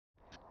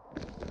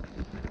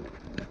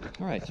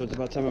Alright, so it's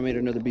about time I made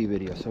another bee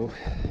video. So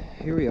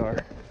here we are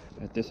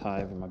at this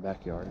hive in my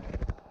backyard.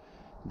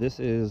 This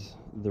is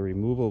the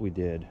removal we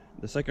did,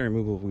 the second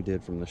removal we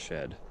did from the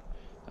shed.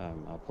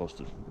 I'll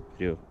post a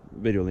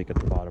video link at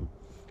the bottom.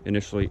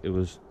 Initially it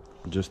was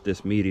just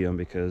this medium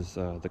because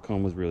the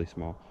comb was really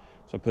small.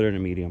 So I put it in a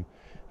medium.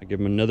 I give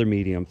them another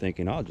medium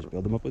thinking I'll just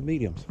build them up with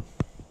mediums.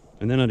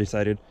 And then I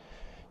decided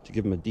to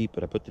give them a deep,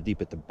 but I put the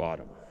deep at the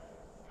bottom.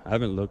 I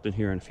haven't looked in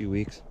here in a few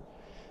weeks.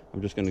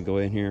 I'm just going to go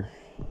in here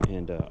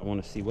and I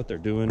want to see what they're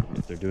doing,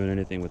 if they're doing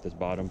anything with this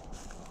bottom.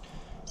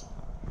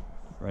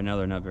 Right now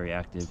they're not very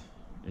active.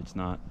 It's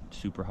not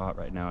super hot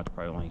right now. It's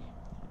probably only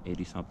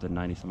 80 something,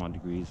 90 some odd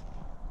degrees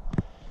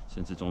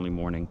since it's only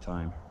morning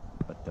time.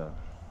 But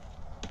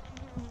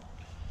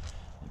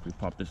if we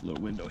pop this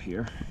little window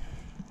here,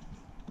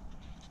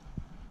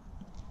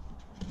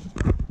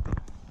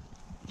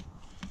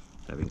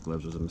 having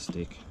gloves was a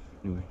mistake.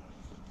 Anyway,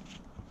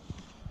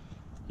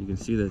 you can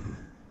see that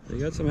they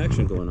got some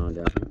action going on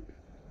down here.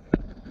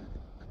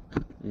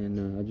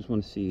 And I just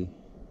want to see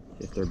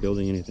if they're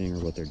building anything or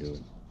what they're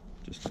doing,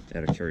 just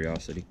out of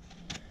curiosity.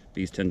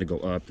 Bees tend to go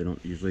up, they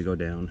don't usually go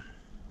down.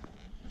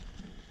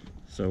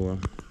 So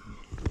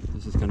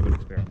this is kind of an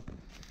experiment.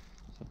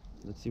 So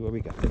let's see what we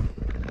got.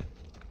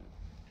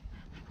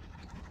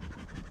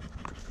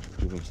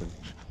 Give them some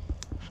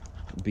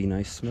bee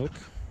nice smoke.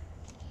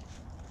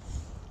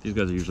 These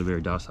guys are usually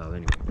very docile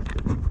anyway.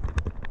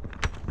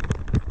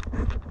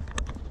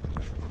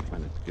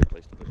 Find a good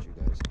place to put you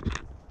guys.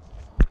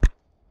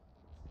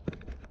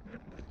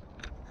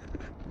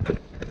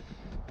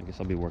 I guess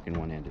I'll be working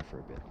one-handed for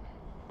a bit.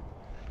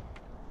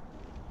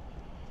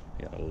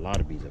 Got a lot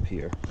of bees up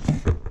here.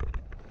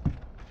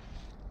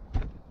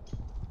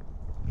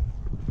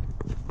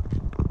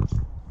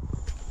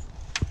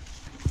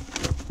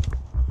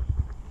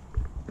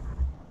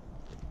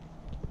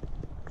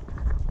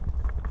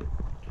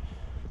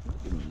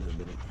 Give them a little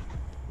bit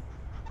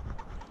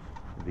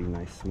of bee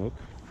nice smoke.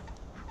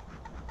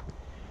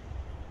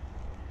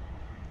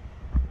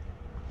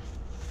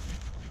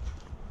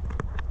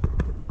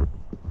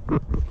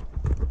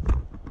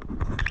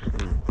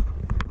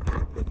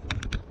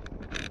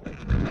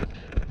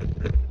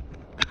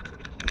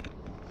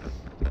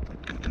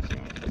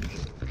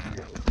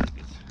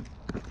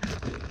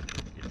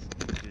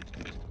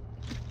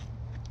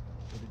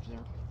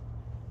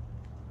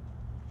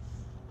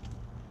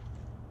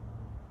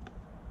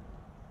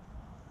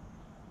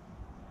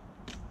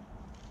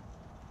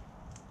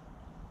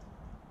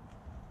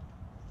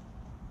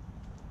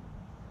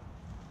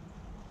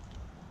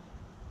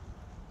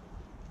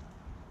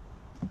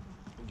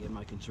 Again,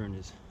 my concern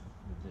is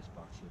with this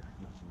box here,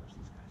 not so much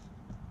these guys.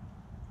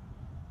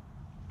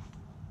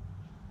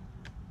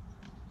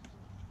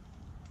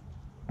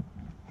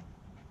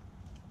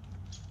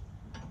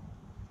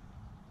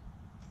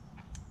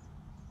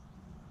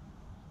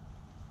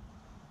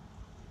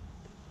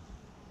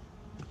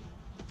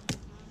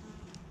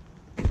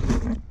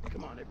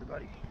 Come on,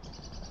 everybody.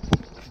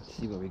 Let's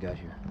see what we got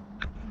here.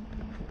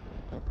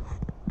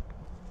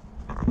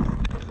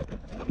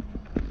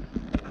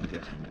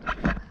 Good.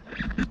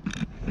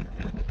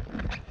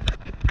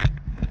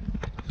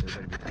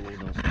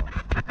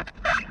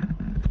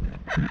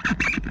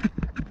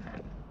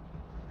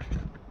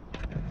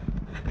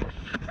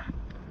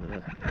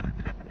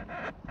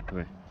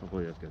 Okay,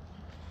 hopefully that's good.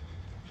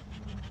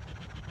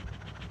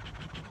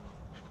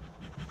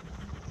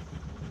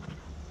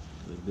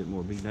 A little bit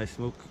more big nice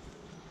smoke.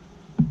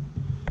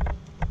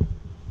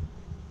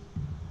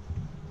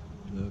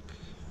 Look.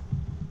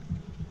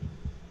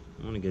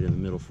 I want to get in the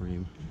middle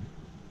frame.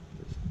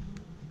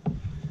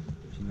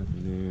 There's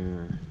nothing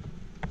there.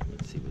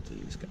 Let's see what's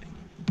in this guy.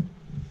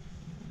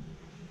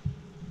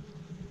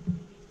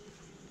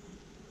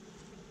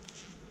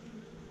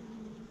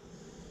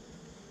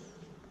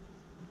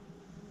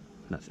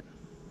 Nothing.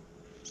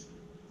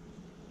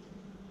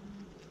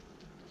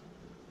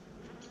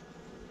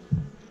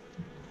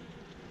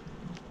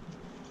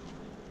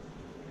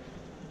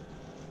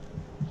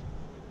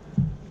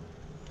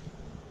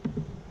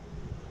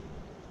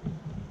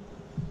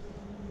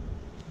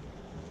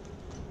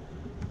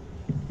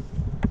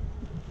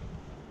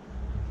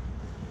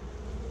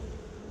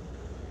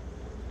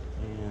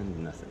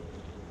 And nothing.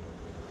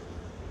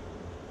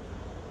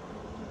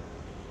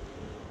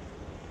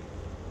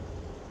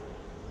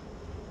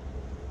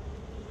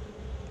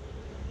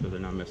 So they're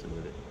not messing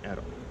with it at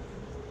all.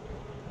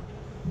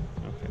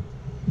 Okay.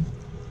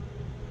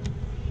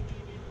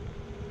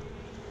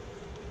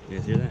 You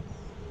guys hear that?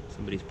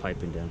 Somebody's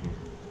piping down here.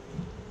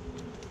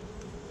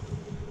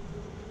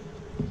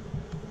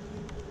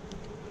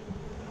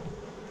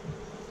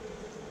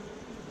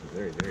 It's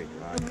very, very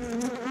dry.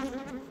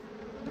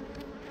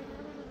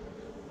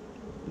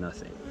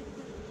 Nothing.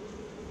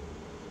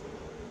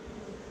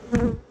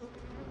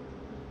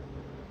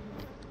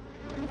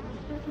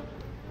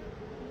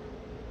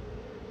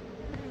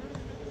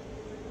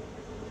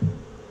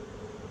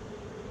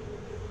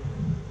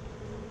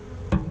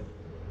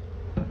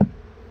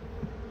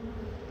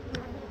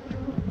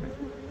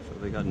 So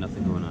they got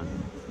nothing going on.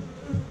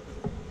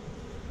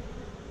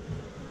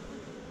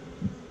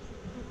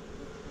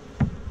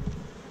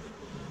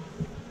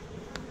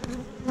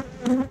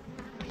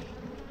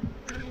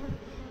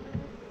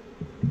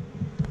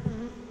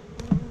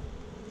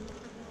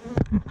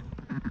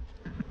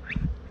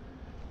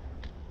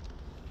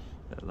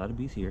 lot of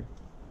bees here.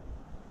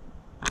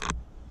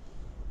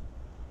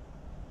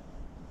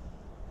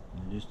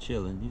 They're just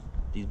chilling.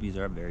 These bees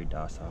are very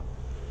docile.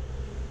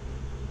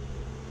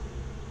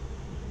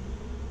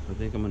 What I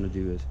think I'm gonna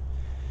do is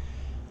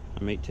I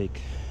may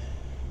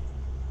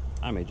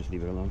just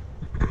leave it alone.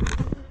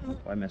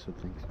 Why mess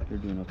with things? They're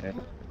doing okay.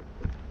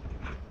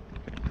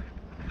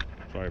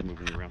 Sorry I'm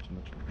moving around so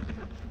much.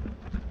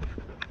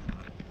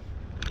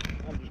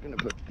 I'm just gonna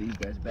put these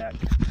guys back.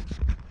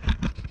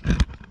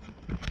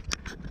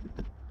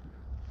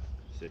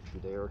 Sit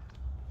there.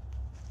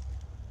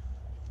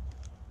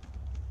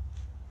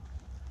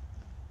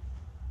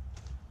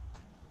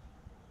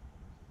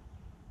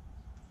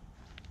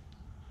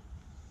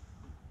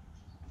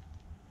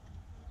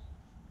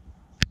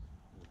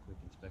 Quick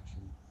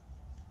inspection.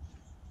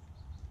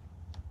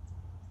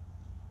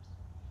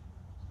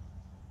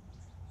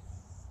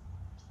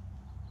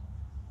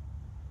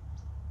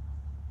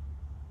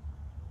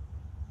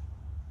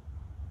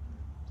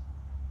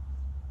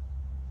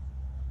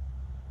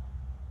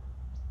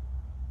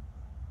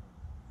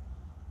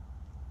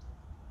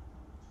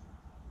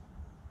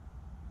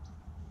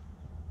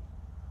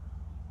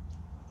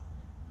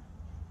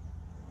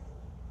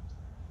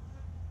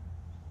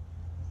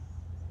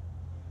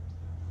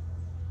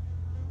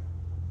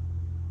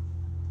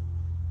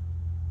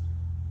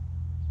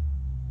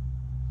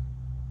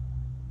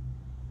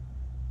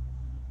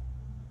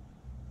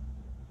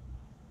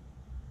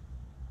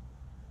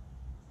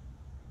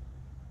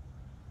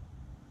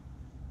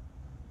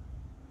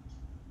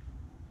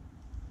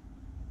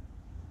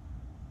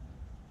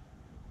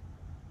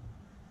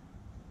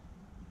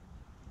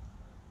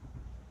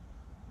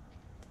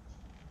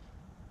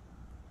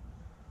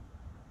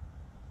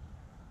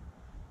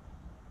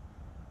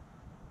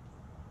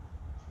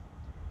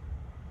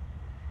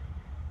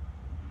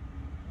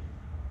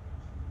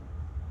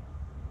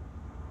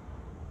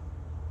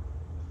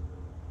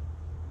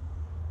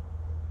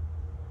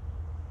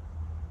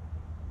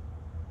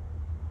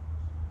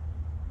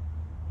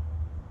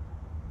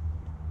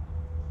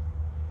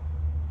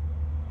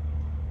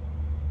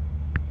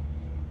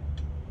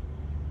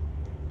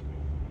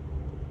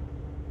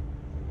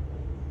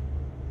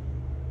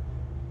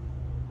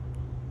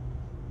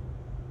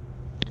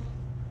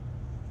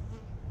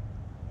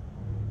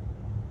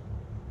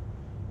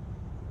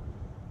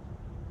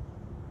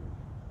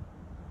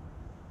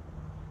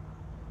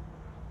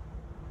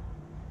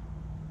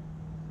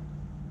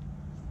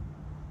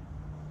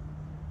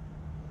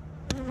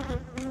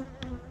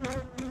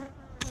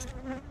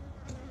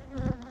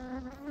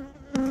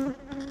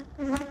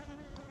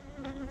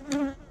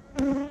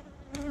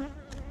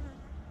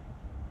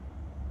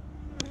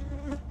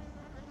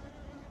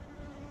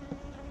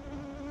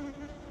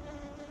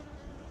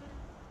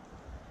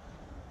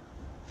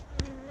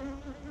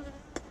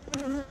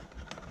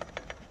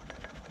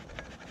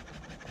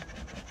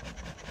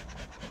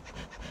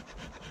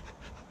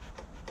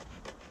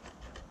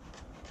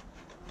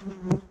 A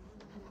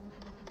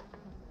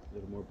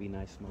little more be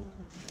nice smoke.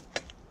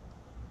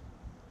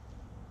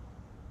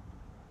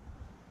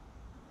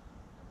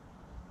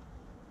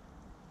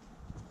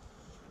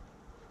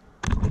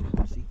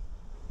 See?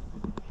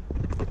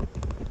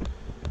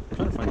 I'm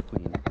trying to find a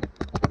queen.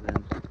 And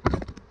then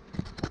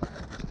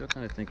still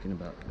kind of thinking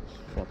about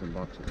swapping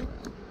boxes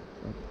around. So,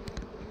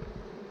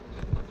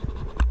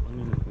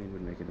 finding a queen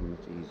would make it a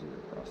much easier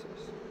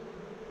process.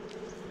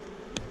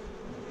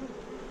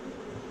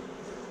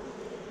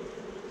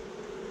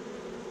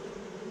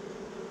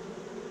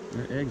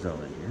 There are eggs all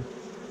in here.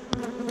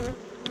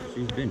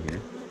 She's been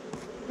here.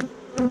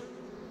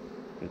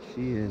 But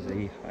she is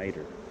a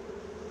hider.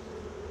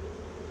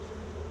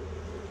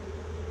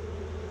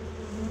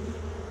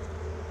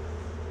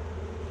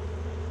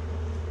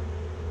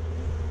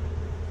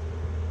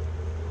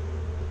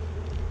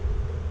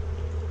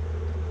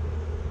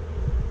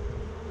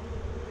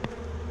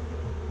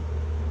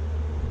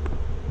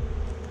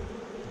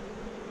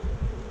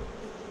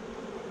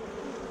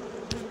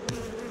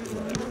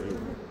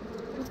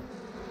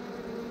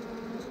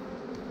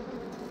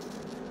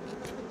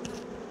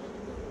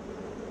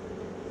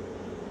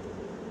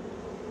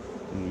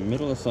 In the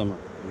middle of summer,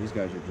 these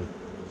guys are just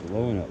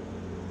blowing up.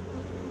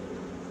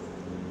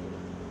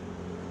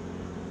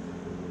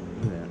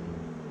 Look at that.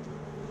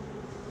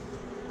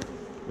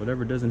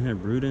 Whatever doesn't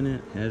have brood in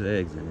it has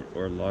eggs in it,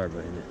 or larvae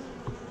in it.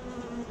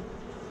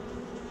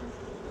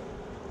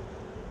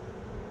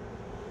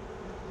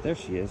 There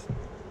she is.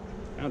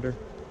 Found her.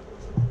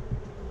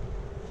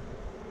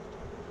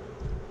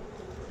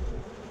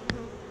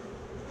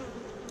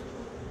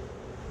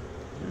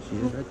 There she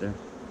is, right there.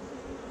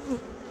 You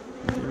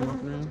see her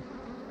walking around?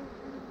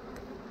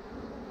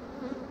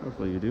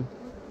 Hopefully you do.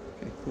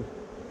 Okay, cool.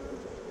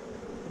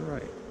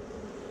 Alright.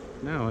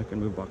 Now I can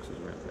move boxes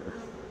around better.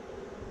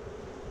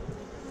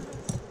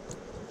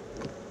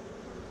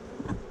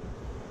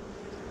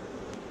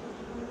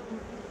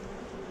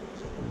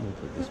 So I'm going to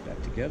put this back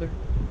together.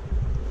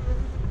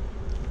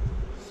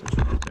 Set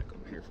this back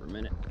over here for a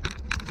minute.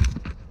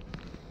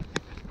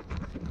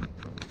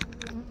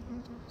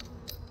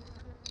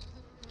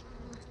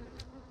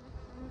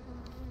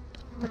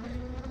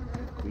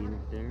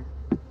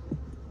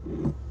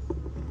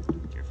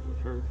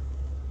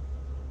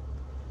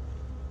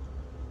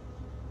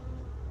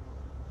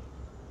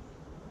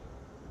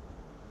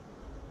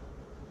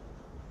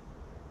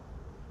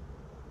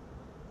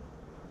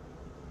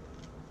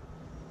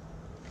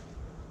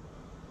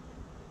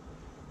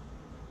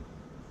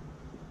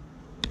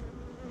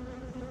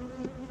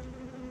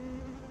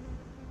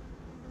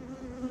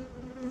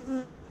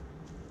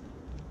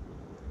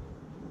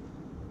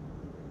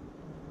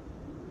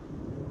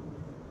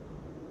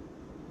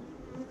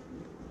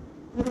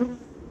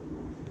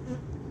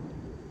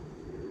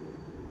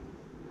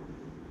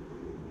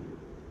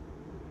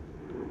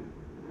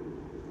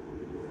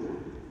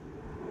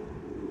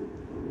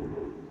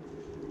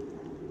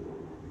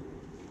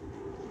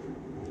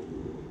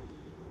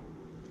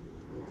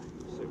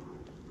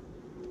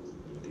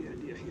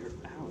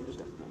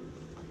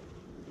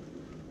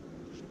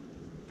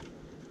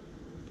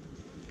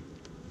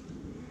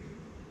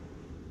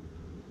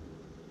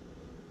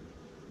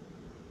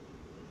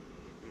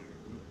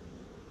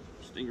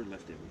 stinger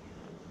left in me.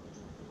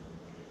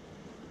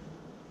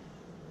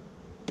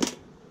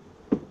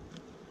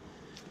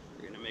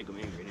 We're gonna make them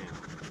angry now.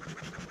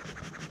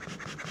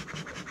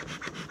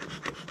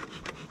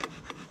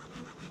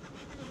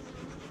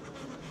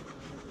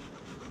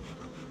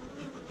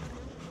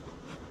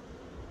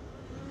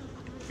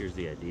 Here's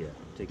the idea.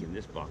 Taking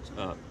this box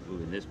up,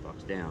 moving this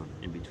box down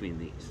in between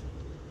these.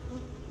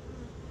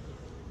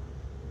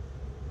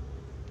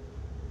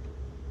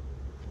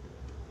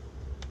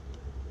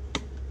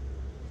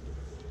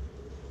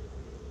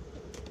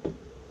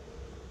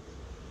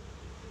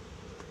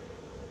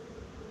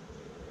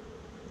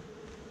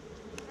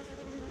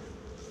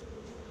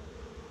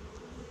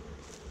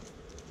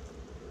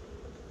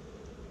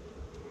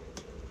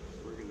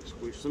 We're gonna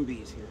squish some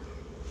bees here.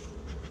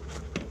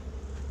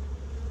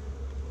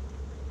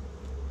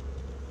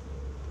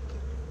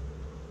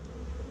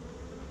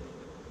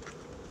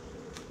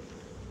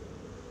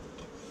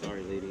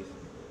 Sorry, ladies.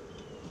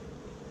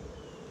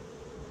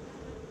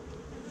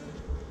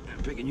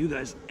 I'm picking you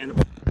guys and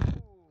down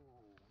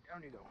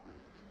you go.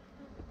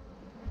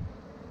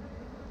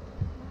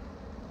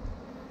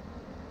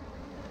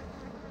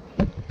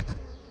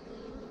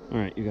 All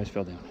right, you guys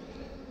fell down.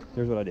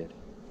 Here's what I did.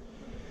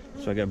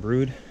 So I got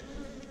brood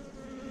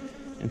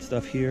and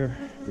stuff here,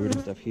 brood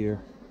and stuff here.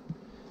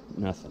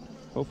 Nothing.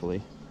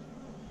 Hopefully,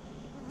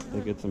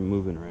 they get some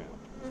moving around.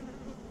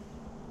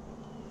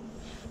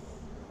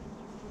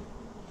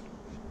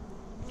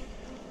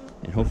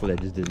 And hopefully I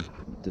just didn't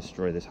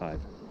destroy this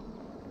hive.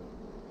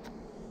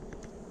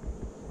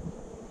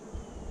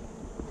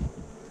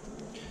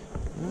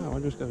 Oh, I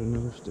just got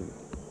another stick.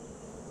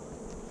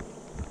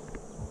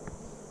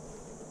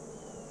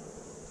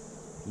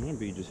 That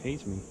bee just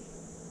hates me.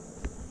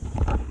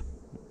 Look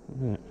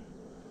at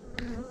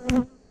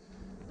that.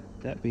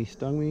 That bee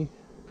stung me.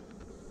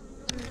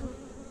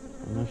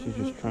 And now she's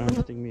just trying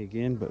to sting me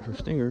again, but her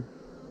stinger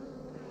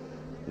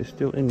is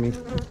still in me.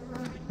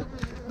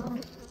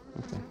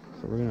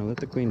 So we're gonna let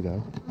the queen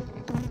go.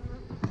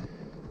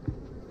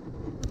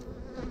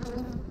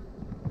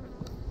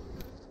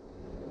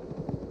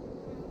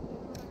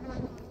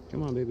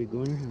 Come on, baby,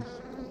 go in your house.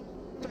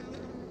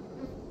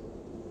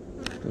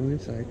 Go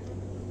inside.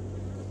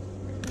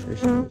 There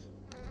she goes.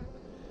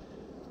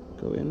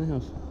 Go in the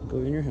house. Go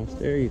in your house.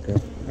 There you go.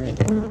 All right,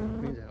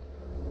 queen's out.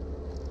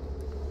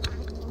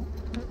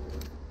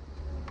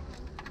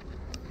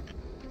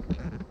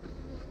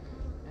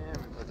 And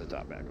we put the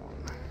top back on.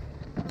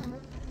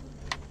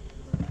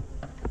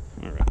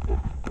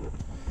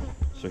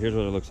 So here's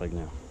what it looks like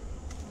now.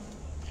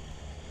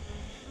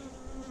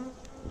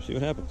 We'll see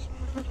what happens.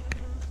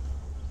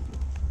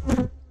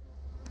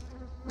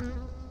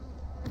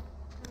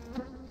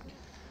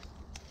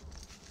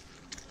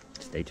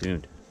 Stay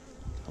tuned.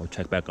 I'll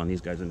check back on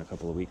these guys in a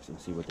couple of weeks and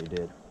see what they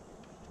did.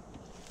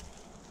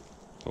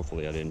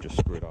 Hopefully I didn't just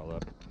screw it all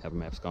up, have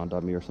them abscond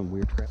on me or some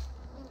weird crap.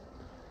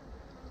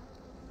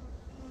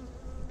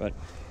 But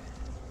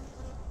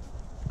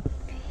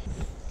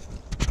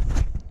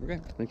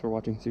okay, thanks for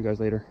watching. See you guys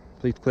later.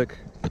 Please click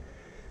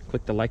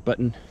the like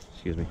button.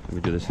 Excuse me, let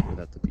me do this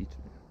without the beat.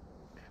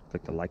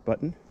 Click the like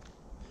button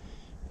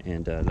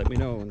and let me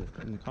know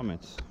in the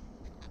comments,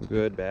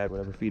 good, bad,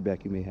 whatever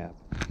feedback you may have.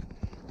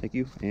 Thank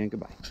you and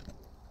goodbye.